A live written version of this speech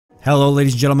Hello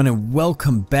ladies and gentlemen, and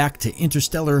welcome back to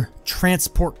Interstellar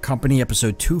Transport Company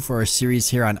episode 2 for our series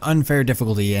here on unfair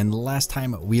difficulty. And last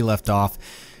time we left off,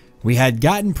 we had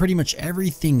gotten pretty much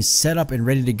everything set up and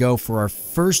ready to go for our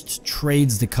first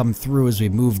trades to come through as we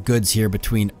move goods here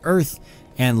between Earth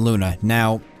and Luna.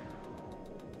 Now,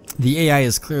 the AI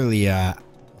is clearly,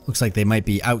 looks like they might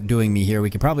be outdoing me here. We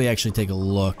could probably actually take a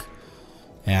look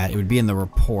at, it would be in the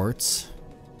reports.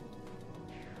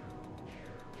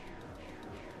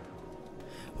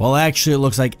 Well, actually, it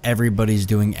looks like everybody's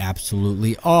doing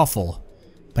absolutely awful.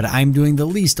 But I'm doing the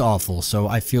least awful, so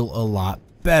I feel a lot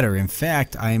better. In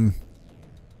fact, I'm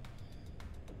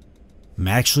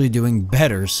actually doing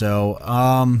better, so,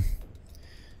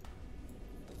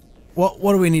 what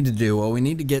do we need to do? Well, we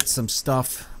need to get some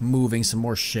stuff moving, some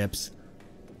more ships.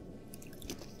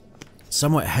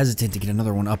 Somewhat hesitant to get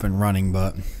another one up and running,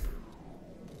 but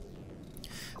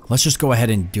let's just go ahead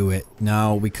and do it.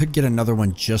 Now, we could get another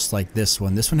one just like this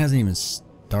one. This one hasn't even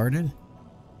started.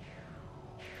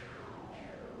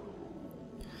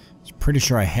 I was pretty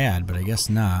sure I had, but I guess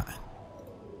not.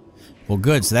 Well,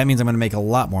 good. So that means I'm going to make a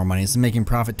lot more money. This is making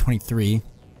profit 23.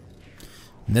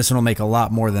 And this one will make a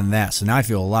lot more than that. So now I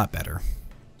feel a lot better.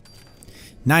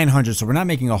 900. So we're not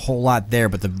making a whole lot there,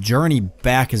 but the journey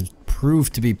back has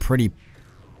proved to be pretty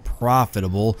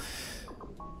profitable.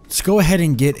 Let's go ahead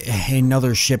and get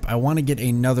another ship. I want to get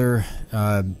another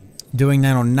doing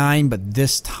 909, but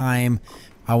this time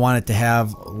I want it to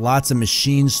have lots of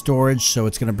machine storage, so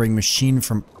it's going to bring machine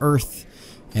from Earth,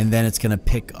 and then it's going to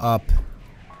pick up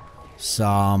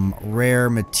some rare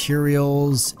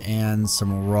materials and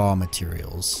some raw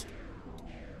materials.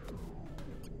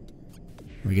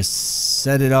 We can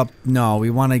set it up. No, we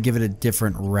want to give it a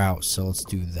different route, so let's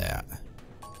do that.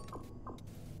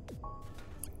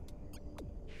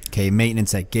 Okay,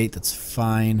 maintenance at gate, that's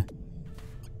fine.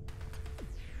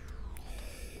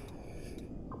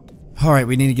 Alright,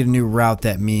 we need to get a new route,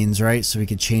 that means, right? So we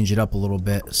can change it up a little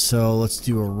bit. So let's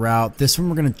do a route. This one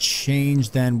we're going to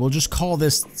change then. We'll just call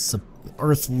this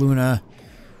Earth Luna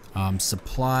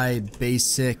Supply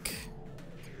Basic.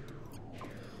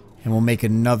 And we'll make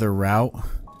another route.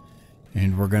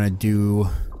 And we're going to do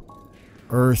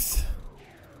Earth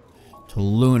to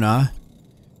Luna.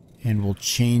 And we'll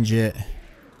change it.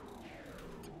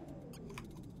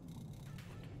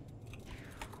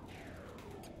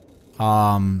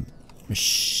 We'll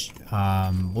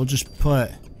just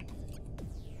put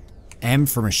M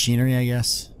for machinery, I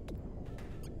guess,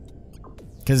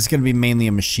 because it's going to be mainly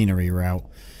a machinery route.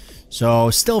 So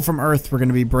still from Earth, we're going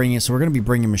to be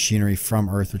bringing machinery from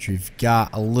Earth, which we've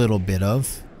got a little bit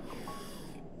of.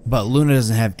 But Luna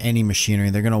doesn't have any machinery.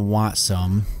 They're going to want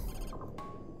some,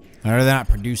 or they're not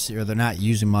producing, or they're not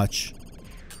using much.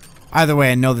 Either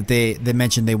way, I know that they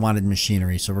mentioned they wanted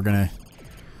machinery, so we're going to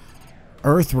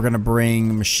Earth, we're going to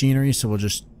bring machinery, so we'll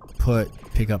just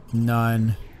pick up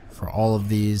none for all of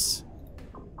these.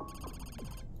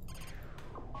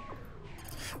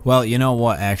 Well, you know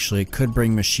what, actually, it could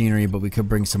bring machinery, but we could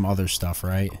bring some other stuff,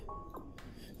 right?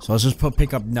 So let's just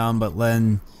pick up none, but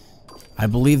then I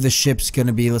believe the ship's going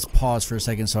to be, let's pause for a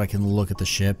second so I can look at the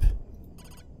ship.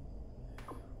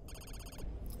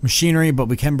 Machinery, but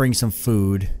we can bring some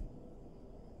food.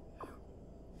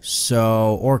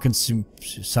 So, or consume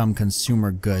some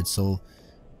consumer goods. So,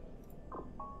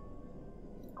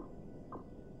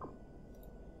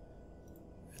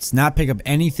 let's not pick up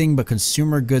anything but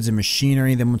consumer goods and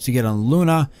machinery. Then once we get on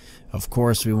Luna, of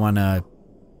course, we want to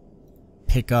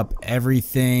pick up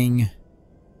everything.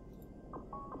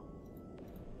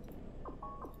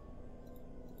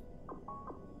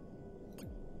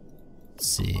 Let's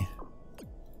see.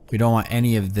 We don't want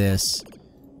any of this.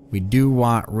 We do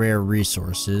want rare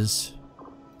resources.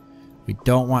 We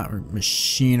don't want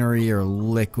machinery or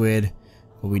liquid,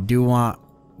 but we do want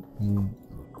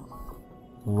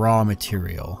raw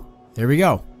material. There we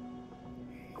go.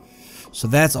 So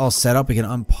that's all set up. We can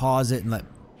unpause it and let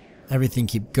everything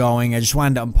keep going. I just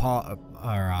wanted to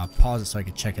pause it so I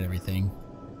could check everything.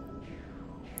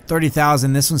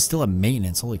 30,000. This one's still a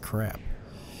maintenance. Holy crap.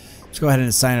 Let's go ahead and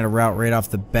assign it a route right off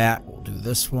the bat. We'll do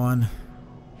this one.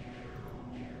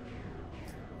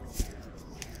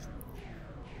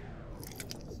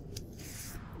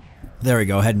 There we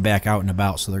go, heading back out and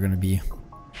about, so they're going to be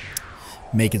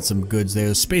making some goods there.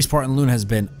 The spaceport in Luna has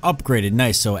been upgraded.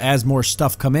 Nice, so as more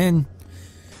stuff come in,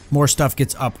 more stuff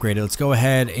gets upgraded. Let's go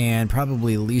ahead and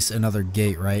probably lease another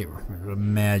gate, right?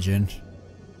 Imagine.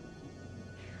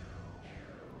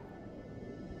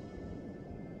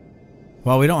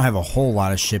 Well, we don't have a whole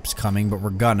lot of ships coming, but we're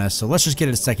gonna, so let's just get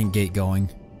a second gate going.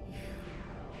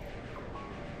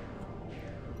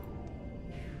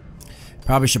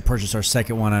 Probably should purchase our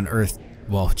second one on Earth.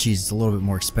 Well, geez, it's a little bit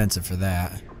more expensive for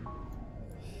that.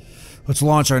 Let's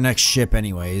launch our next ship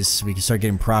anyways, so we can start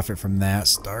getting profit from that.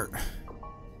 Start.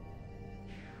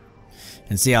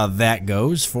 And see how that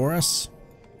goes for us.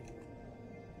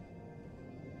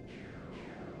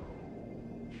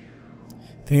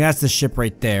 I think that's the ship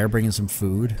right there, bringing some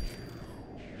food.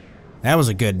 That was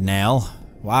a good nail.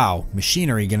 Wow,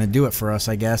 machinery gonna do it for us,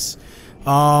 I guess.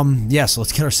 Yeah, so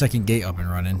let's get our second gate up and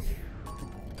running.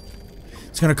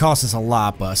 It's gonna cost us a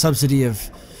lot, but a subsidy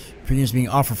of premiums being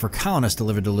offered for colonists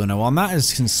delivered to Luna. While I'm not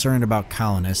as concerned about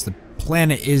colonists, the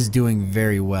planet is doing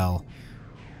very well.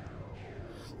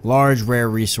 Large rare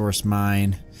resource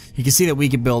mine. You can see that we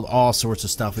can build all sorts of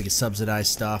stuff. We can subsidize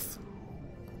stuff.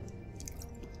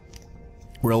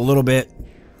 We're a little bit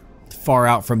far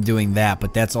out from doing that,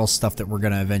 but that's all stuff that we're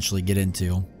going to eventually get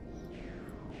into.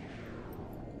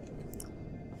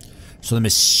 So the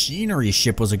machinery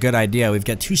ship was a good idea. We've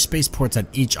got 2 spaceports on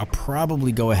each. I'll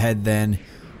probably go ahead then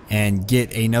and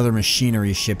get another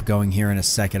machinery ship going here in a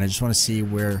second. I just want to see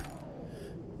where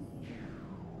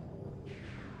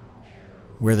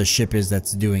the ship is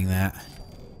that's doing that.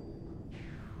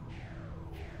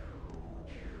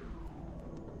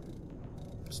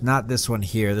 It's not this one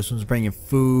here. This one's bringing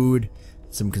food,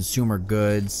 some consumer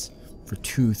goods for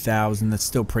 2,000. That's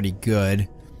still pretty good.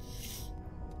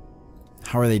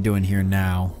 How are they doing here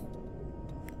now?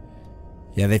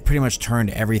 Yeah, they've pretty much turned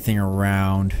everything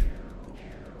around.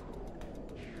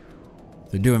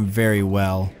 They're doing very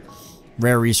well.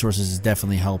 Rare resources is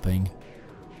definitely helping.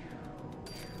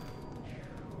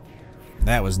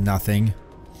 That was nothing.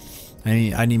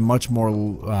 I need much more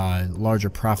larger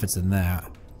profits than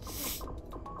that.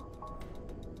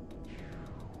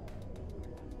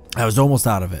 I was almost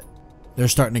out of it. They're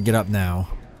starting to get up now.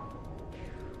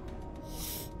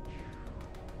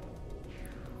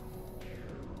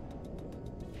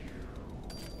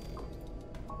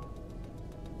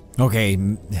 Okay,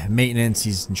 maintenance,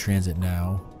 he's in transit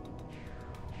now.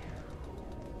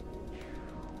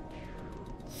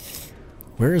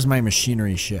 Where is my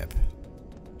machinery ship?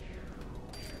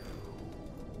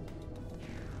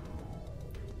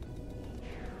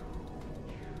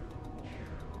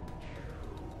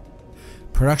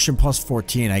 Production plus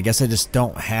 14. I guess I just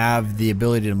don't have the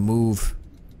ability to move.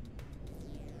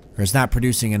 Or it's not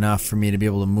producing enough for me to be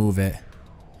able to move it.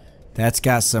 That's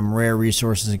got some rare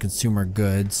resources and consumer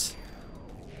goods.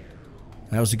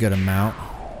 That was a good amount.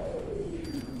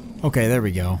 Okay, there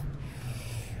we go.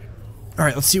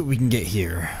 Alright, let's see what we can get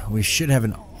here. We should have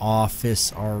an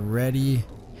office already.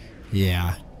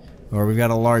 Yeah. Or we've got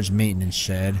a large maintenance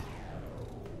shed.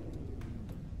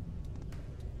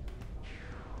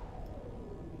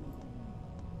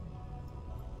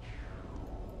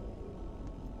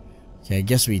 Okay, I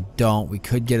guess we don't. We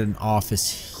could get an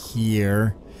office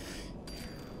here.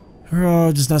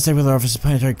 Oh, just not safe with our office.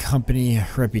 Planetary company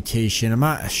reputation. I'm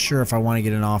not sure if I want to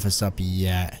get an office up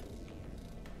yet.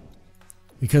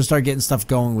 We could start getting stuff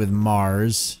going with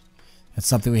Mars. That's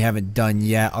something we haven't done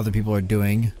yet. Other people are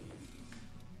doing.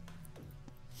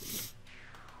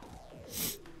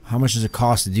 How much does it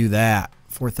cost to do that?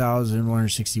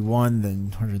 4,161, then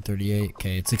 138.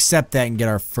 Okay, let's accept that and get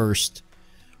our first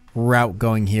route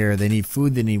going here. They need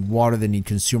food, they need water, they need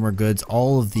consumer goods,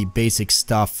 all of the basic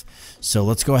stuff. So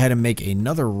let's go ahead and make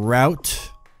another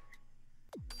route.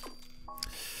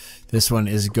 This one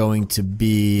is going to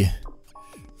be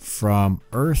from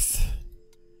Earth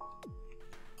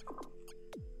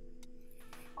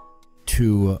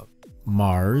to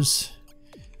Mars,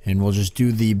 and we'll just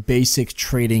do the basic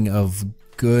trading of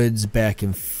goods back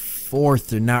and forth.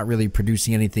 They're not really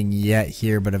producing anything yet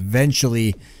here, but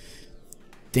eventually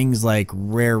things like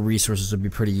rare resources would be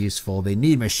pretty useful. They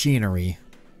need machinery,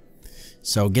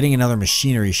 so getting another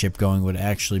machinery ship going would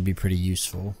actually be pretty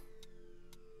useful.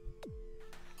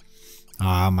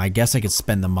 I guess I could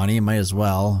spend the money. Might as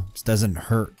well. It doesn't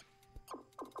hurt.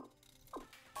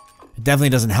 It definitely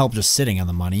doesn't help just sitting on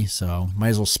the money, so might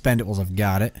as well spend it while I've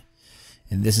got it.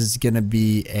 And this is going to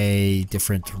be a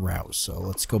different route. So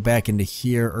let's go back into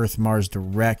here. Earth, Mars,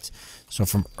 direct. So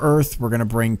from Earth, we're going to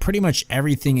bring pretty much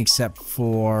everything except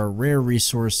for rare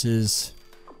resources.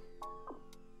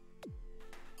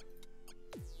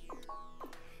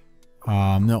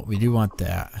 No, we do want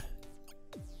that.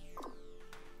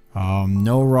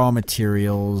 No raw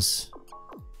materials.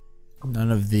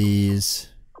 None of these.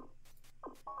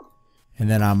 And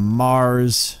then on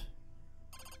Mars,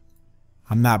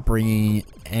 I'm not bringing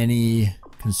any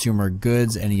consumer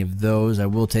goods, any of those. I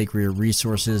will take rare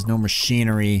resources. No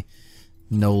machinery.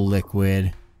 No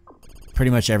liquid. Pretty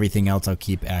much everything else I'll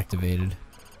keep activated.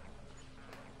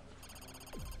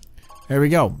 There we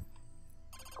go.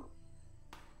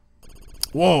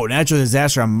 Whoa, natural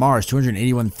disaster on Mars.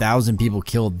 281,000 people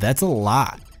killed. That's a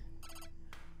lot.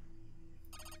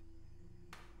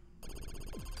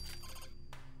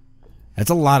 That's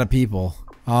a lot of people.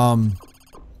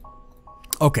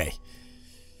 Okay.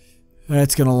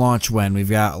 That's going to launch when? We've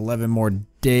got 11 more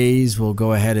days. We'll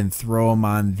go ahead and throw them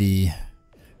on the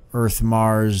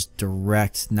Earth-Mars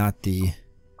direct, not the...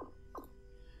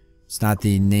 It's not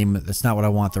the name... That's not what I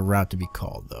want the route to be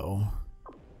called, though.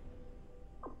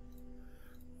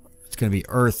 It's going to be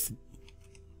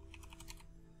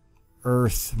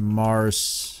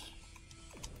Earth-Mars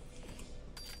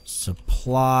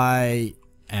Supply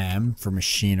M for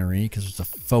machinery, because there's a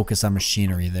focus on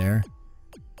machinery there.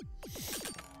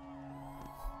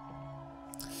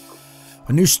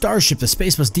 A new starship, the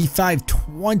Spacebus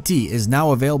D520, is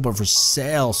now available for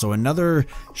sale. So another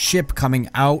ship coming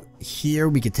out here.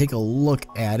 We could take a look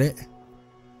at it.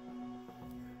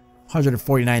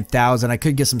 149,000. I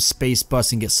could get some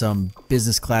Spacebus and get some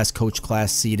business class, coach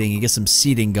class seating and get some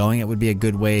seating going. It would be a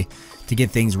good way to get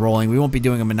things rolling. We won't be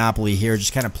doing a monopoly here,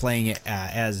 just kind of playing it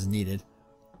as needed.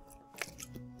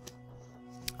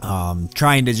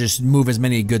 Trying to just move as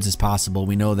many goods as possible.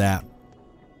 We know that.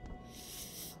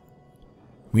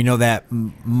 We know that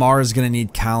Mars is going to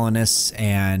need colonists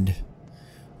and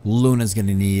Luna's going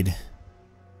to need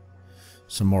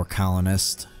some more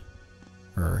colonists.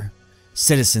 Or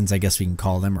citizens, I guess we can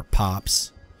call them, or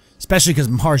pops. Especially because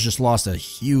Mars just lost a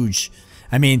huge...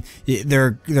 I mean,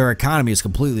 their economy is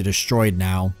completely destroyed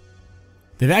now.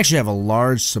 They actually have a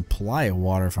large supply of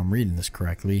water, if I'm reading this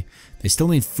correctly. They still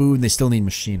need food, and they still need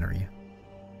machinery.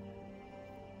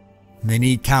 They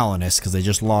need colonists, because they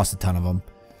just lost a ton of them.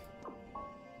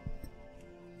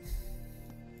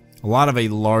 A lot of a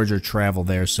larger travel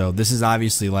there, so this is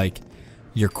obviously like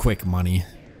your quick money.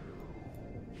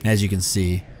 As you can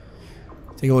see.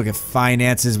 Take a look at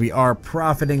finances. We are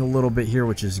profiting a little bit here,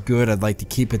 which is good. I'd like to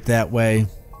keep it that way.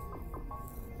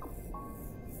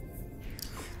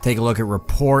 Take a look at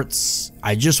reports.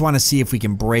 I just want to see if we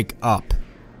can break up.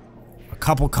 A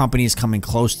couple companies coming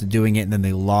close to doing it, and then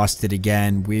they lost it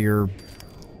again. We're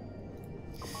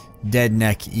dead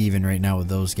neck even right now with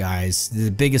those guys. The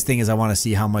biggest thing is I want to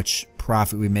see how much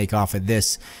profit we make off of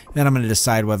this. Then I'm going to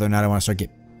decide whether or not I want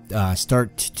to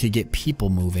start to get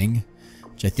people moving,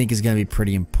 which I think is going to be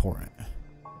pretty important.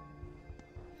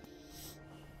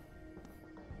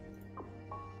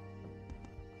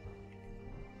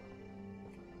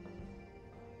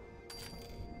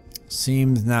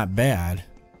 Seems not bad.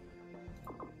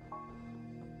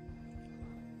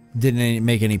 Didn't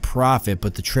make any profit,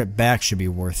 but the trip back should be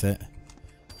worth it.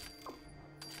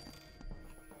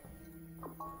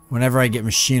 Whenever I get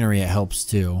machinery, it helps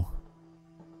too.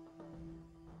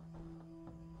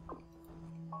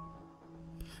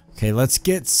 Okay, let's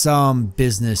get some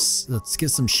business. Let's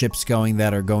get some ships going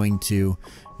that are going to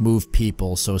move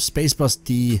people. So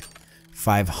Spacebus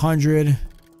D500.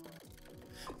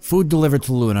 Food delivered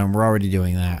to Luna. We're already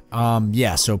doing that.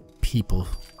 Yeah, so people.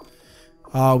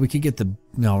 We could get the...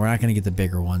 No, we're not going to get the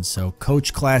bigger ones. So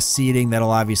coach class seating,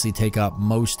 that'll obviously take up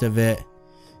most of it.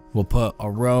 We'll put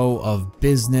a row of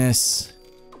business.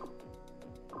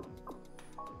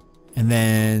 And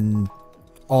then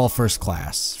all first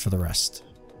class for the rest.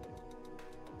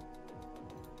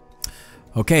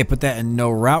 Okay, put that in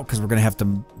no route because we're going to have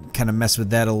to kind of mess with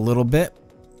that a little bit.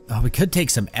 We could take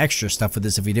some extra stuff with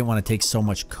this if we didn't want to take so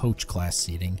much coach class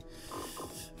seating.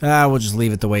 We'll just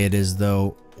leave it the way it is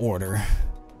though. Order.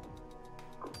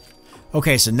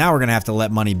 Okay, so now we're gonna have to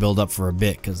let money build up for a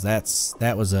bit because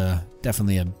that was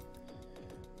definitely a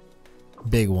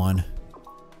big one,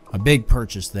 a big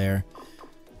purchase there.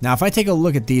 Now, if I take a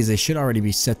look at these, they should already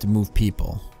be set to move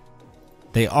people.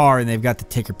 They are, and they've got the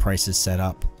ticket prices set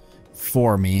up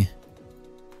for me.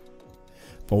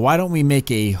 But why don't we make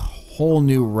a whole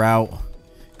new route?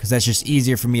 Because that's just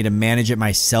easier for me to manage it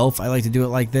myself. I like to do it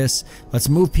like this. Let's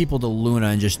move people to Luna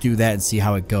and just do that and see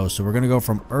how it goes. So we're gonna go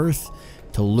from Earth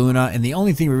to Luna, and the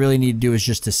only thing we really need to do is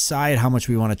just decide how much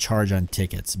we want to charge on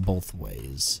tickets both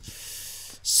ways.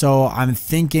 So I'm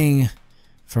thinking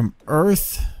from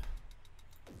Earth,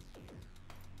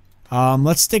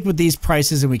 let's stick with these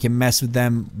prices and we can mess with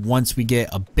them once we get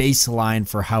a baseline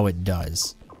for how it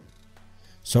does.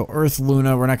 So Earth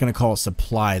Luna, we're not going to call it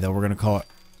Supply though, we're going to call it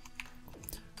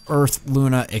Earth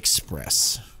Luna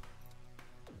Express.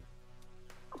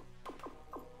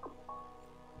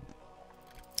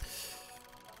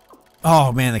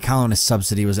 Oh man, the colonist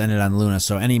subsidy was ended on Luna,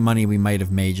 so any money we might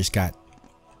have made just got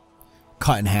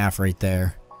cut in half right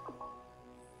there.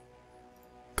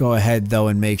 Go ahead though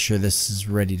and make sure this is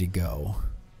ready to go.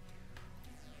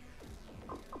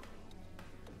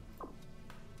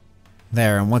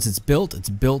 There, and once it's built, it's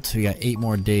built. We got 8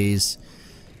 more days.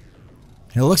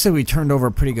 And it looks like we turned over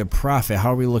a pretty good profit.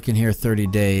 How are we looking here? 30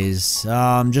 days.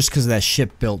 Just because of that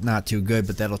ship built, not too good,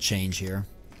 but that'll change here.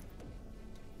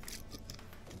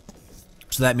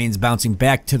 So that means bouncing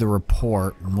back to the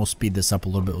report, and we'll speed this up a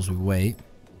little bit as we wait.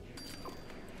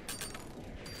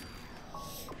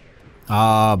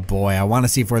 Oh boy, I want to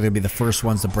see if we're going to be the first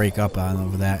ones to break up on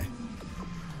over that.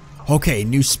 Okay,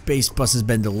 new space bus has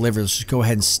been delivered. Let's just go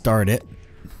ahead and start it.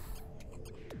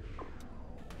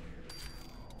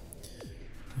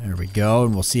 There we go,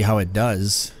 and we'll see how it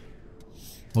does.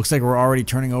 Looks like we're already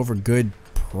turning over good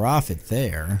profit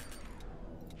there.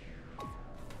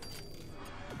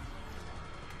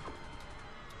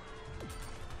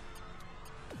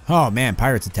 Oh man,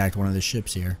 pirates attacked one of the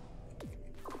ships here.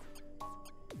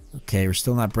 Okay, we're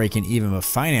still not breaking even, but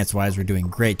finance-wise, we're doing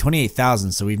great.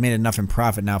 28,000, so we've made enough in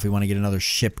profit now if we want to get another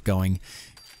ship going.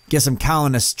 Get some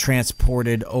colonists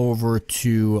transported over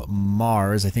to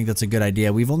Mars. I think that's a good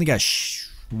idea. We've only got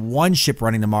one ship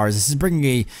running to Mars. This is bringing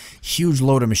a huge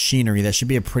load of machinery. That should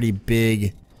be a pretty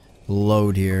big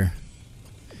load here.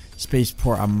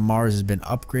 Spaceport on Mars has been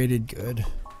upgraded. Good.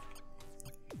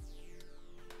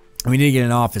 We need to get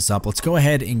an office up. Let's go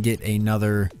ahead and get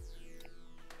another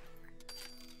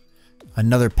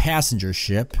passenger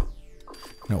ship. I'm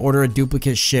going to order a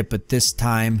duplicate ship, but this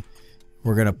time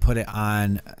we're going to put it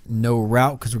on no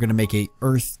route because we're going to make a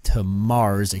Earth to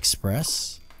Mars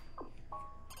Express.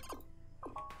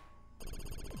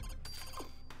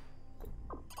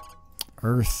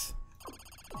 Earth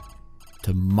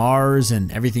to Mars,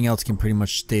 and everything else can pretty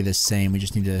much stay the same. We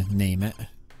just need to name it.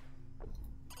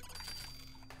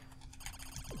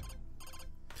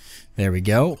 There we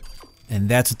go. And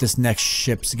that's what this next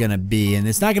ship's gonna be. And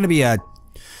it's not gonna be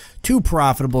too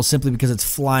profitable simply because it's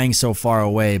flying so far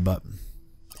away, but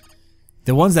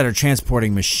the ones that are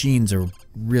transporting machines are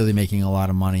really making a lot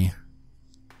of money.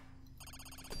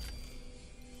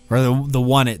 Or the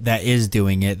one that is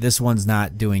doing it. This one's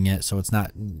not doing it, so it's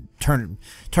not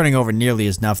turning over nearly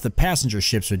as enough. The passenger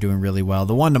ships are doing really well.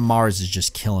 The one to Mars is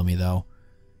just killing me though.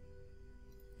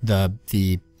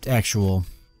 The actual...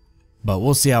 But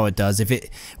we'll see how it does.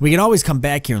 We can always come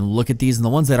back here and look at these, and the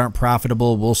ones that aren't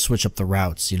profitable, we'll switch up the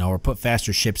routes, you know, or put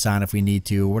faster ships on if we need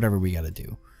to, or whatever we got to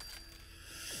do.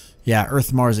 Yeah,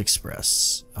 Earth Mars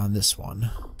Express on this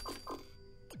one.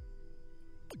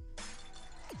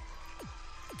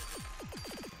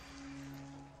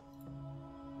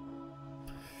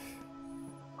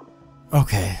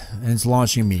 Okay, and it's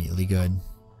launching immediately. Good.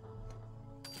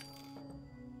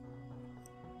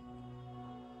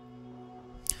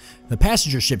 The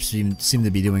passenger ships seem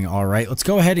to be doing all right. Let's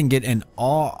go ahead and get an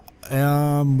all.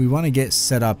 We want to get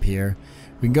set up here.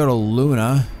 We can go to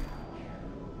Luna.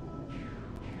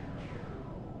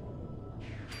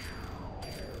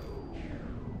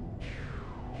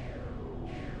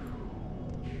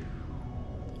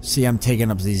 See, I'm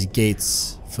taking up these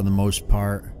gates for the most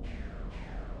part.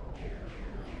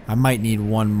 I might need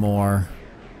one more.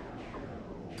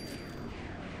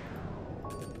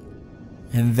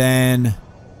 And then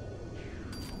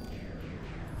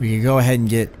we could go ahead and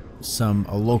get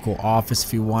a local office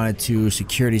if you wanted to.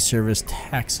 Security service,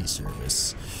 taxi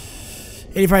service.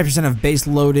 85% of base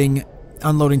loading,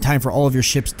 unloading time for all of your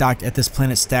ships docked at this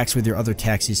planet stacks with your other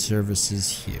taxi services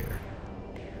here.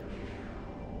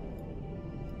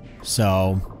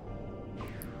 So,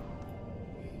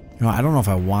 you know, I don't know if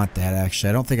I want that actually.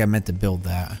 I don't think I meant to build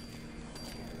that.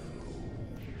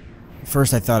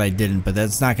 First I thought I didn't, but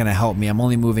that's not going to help me. I'm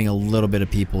only moving a little bit of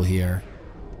people here.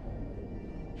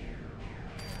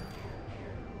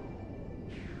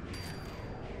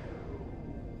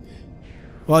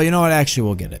 Well, you know what? Actually,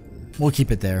 we'll get it. We'll keep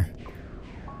it there.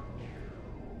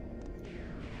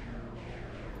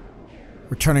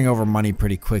 We're turning over money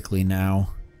pretty quickly now.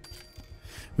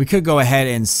 We could go ahead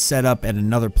and set up at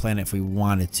another planet if we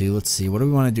wanted to. Let's see. What do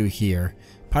we want to do here?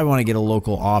 Probably want to get a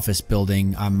local office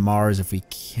building on Mars if we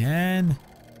can.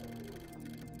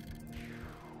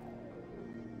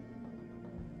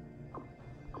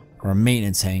 Or a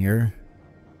maintenance hangar.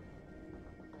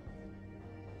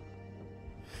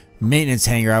 Maintenance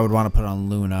hangar I would want to put on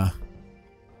Luna.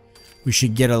 We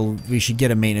should get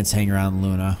a maintenance hangar on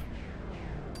Luna.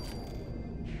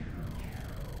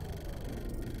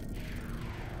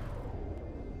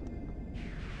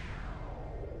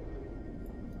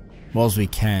 Well as we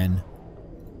can.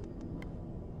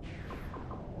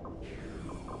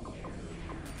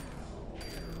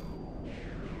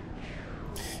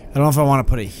 I don't know if I want to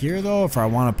put it here though, or if I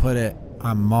want to put it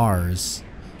on Mars.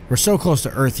 We're so close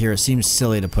to Earth here, it seems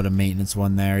silly to put a maintenance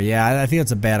one there. Yeah, I think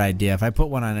that's a bad idea. If I put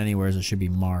one on anywhere, it should be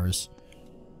Mars.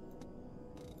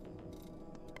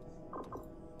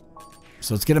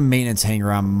 So let's get a maintenance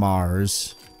hangar on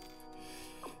Mars.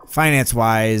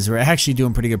 Finance-wise, we're actually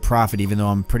doing pretty good profit, even though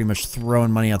I'm pretty much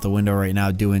throwing money out the window right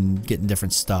now getting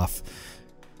different stuff.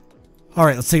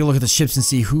 Alright, let's take a look at the ships and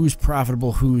see who's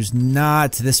profitable, who's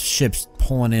not. This ship's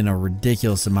pulling in a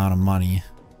ridiculous amount of money.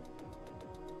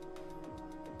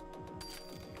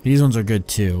 These ones are good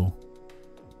too.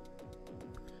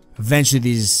 Eventually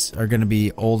these are going to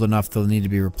be old enough they'll need to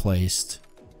be replaced.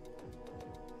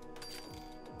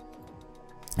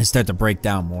 And start to break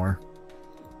down more.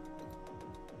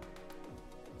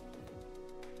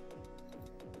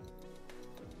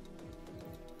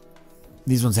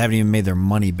 These ones haven't even made their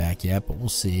money back yet, but we'll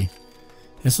see.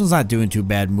 This one's not doing too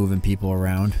bad moving people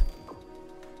around.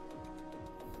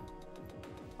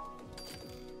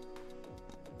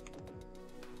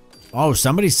 Oh,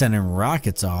 somebody's sending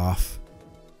rockets off.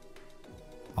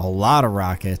 A lot of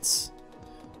rockets.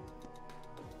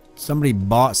 Somebody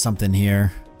bought something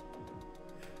here.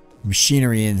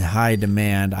 Machinery in high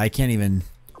demand. I can't even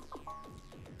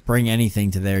bring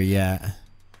anything to there yet.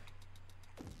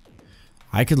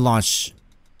 I could launch...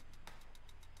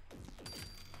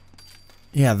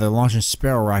 Yeah, they're launching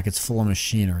Sparrow rockets full of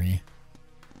machinery.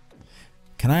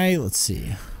 Can I... Let's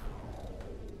see.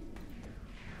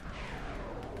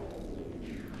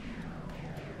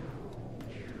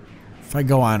 If I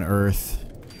go on Earth...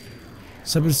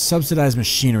 Subsidized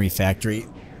machinery factory.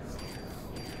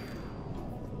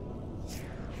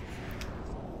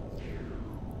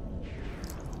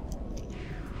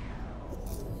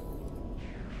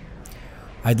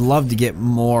 I'd love to get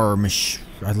more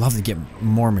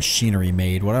machinery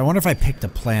made. I wonder if I picked a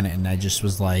planet and I just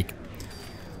was like,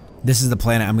 this is the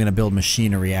planet I'm gonna build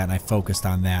machinery at, and I focused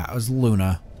on that. It was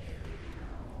Luna.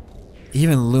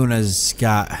 Even Luna's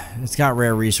got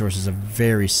rare resources, a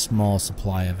very small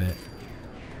supply of it.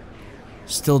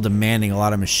 Still demanding a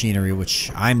lot of machinery, which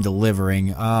I'm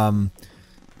delivering.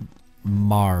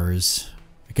 Mars.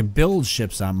 I could build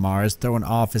ships on Mars, throw an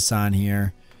office on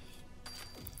here.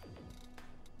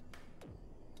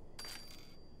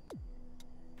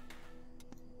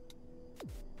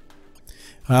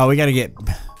 We gotta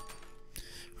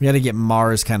get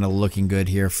Mars kind of looking good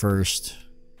here first.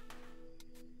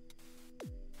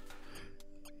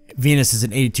 Venus is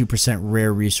an 82%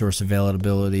 rare resource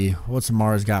availability. What's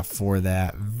Mars got for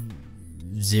that?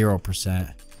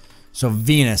 0%. So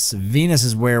Venus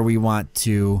is where we want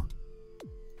to.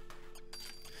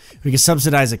 We can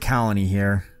subsidize a colony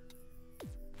here.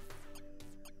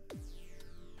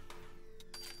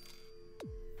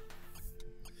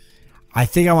 I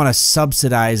think I want to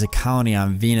subsidize a colony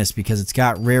on Venus because it's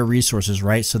got rare resources,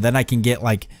 right? So then I can get,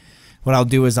 like, what I'll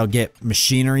do is I'll get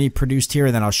machinery produced here,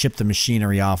 and then I'll ship the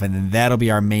machinery off, and then that'll be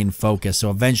our main focus.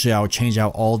 So eventually I'll change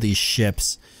out all these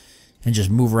ships and just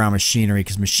move around machinery,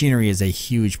 because machinery is a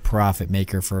huge profit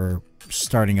maker for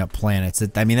starting up planets.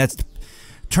 I mean, that's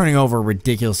turning over a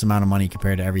ridiculous amount of money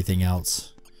compared to everything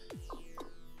else.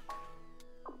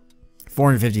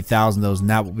 450,000 though is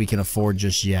not what we can afford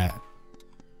just yet.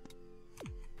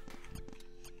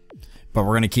 But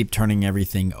we're going to keep turning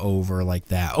everything over like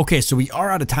that. Okay, so we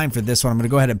are out of time for this one. I'm going to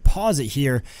go ahead and pause it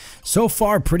here. So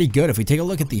far, pretty good. If we take a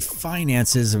look at the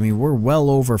finances, I mean, we're well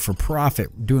over for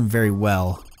profit. Doing very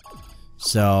well.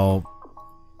 So,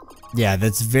 yeah,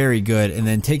 that's very good. And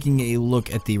then taking a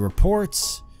look at the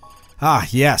reports. Ah,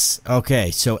 yes.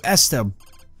 Okay, so ESTA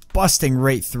busting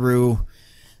right through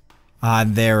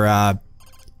on their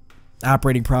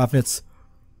operating profits,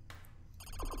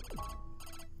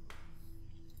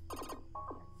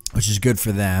 which is good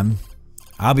for them.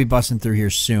 I'll be busting through here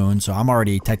soon, so I'm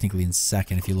already technically in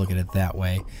second if you look at it that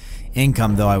way.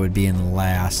 Income, though, I would be in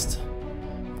last.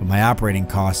 But my operating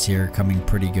costs here are coming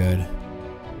pretty good.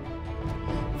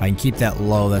 If I can keep that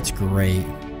low, that's great.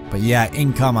 But yeah,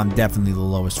 income, I'm definitely the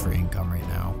lowest for income right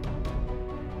now.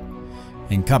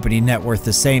 And company net worth,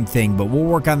 the same thing, but we'll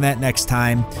work on that next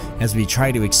time as we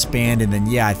try to expand. And then,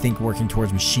 yeah, I think working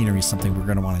towards machinery is something we're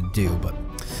going to want to do. But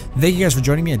thank you guys for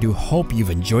joining me. I do hope you've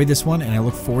enjoyed this one, and I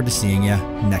look forward to seeing you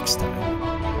next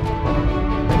time.